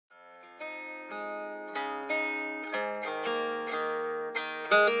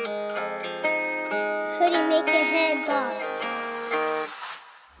HoodiE make your head bob.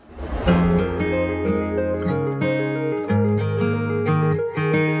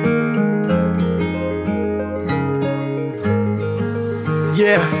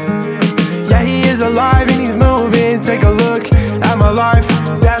 Yeah, he is alive and he's moving. Take a look at my life,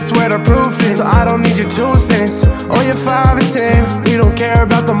 that's where the proof is. So I don't need your 2 cents or your 5 and 10. We don't care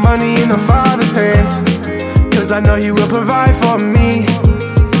about the money in the Father's hands, cause I know he will provide for me.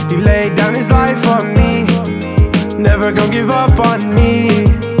 He laid down his life for me, never gonna give up on me.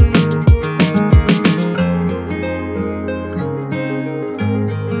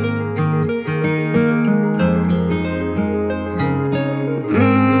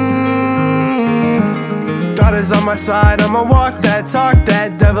 God is on my side, I'ma walk that, talk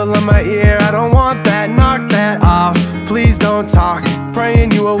that. Devil in my ear, I don't want that, knock that off. Please don't talk,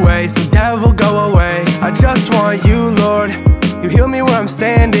 praying you away, so devil go away. I just want you, Lord. You heal me where I'm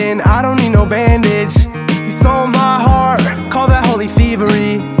standing, I don't need no bandage. You stole my heart, call that holy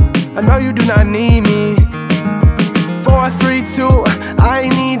thievery. I know you do not need me. 4, 3, 2, I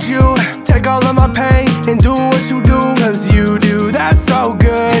need you. Take all of my pain and do what you do, cause you do, that's so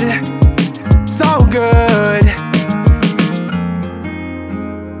good, so good.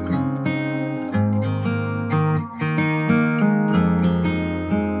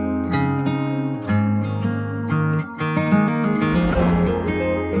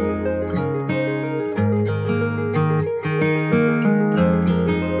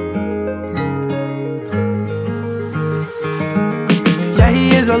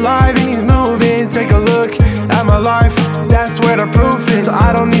 He is alive and he's moving. Take a look at my life, that's where the proof is. So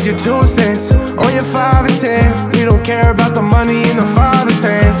I don't need your 2 cents or your 5 and 10. We don't care about the money in the Father's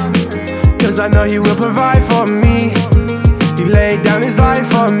hands, cause I know he will provide for me. He laid down his life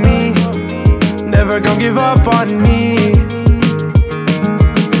for me, never gonna give up on me.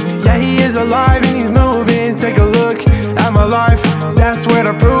 Yeah, he is alive and he's moving. Take a look at my life, that's where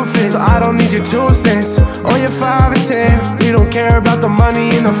the proof is. So I don't need your 2 cents or your 5 and 10. We don't care about the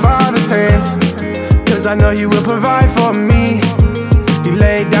money in the Father's hands, cause I know he will provide for me. He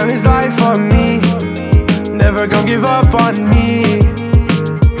laid down his life for me, never gonna give up on me.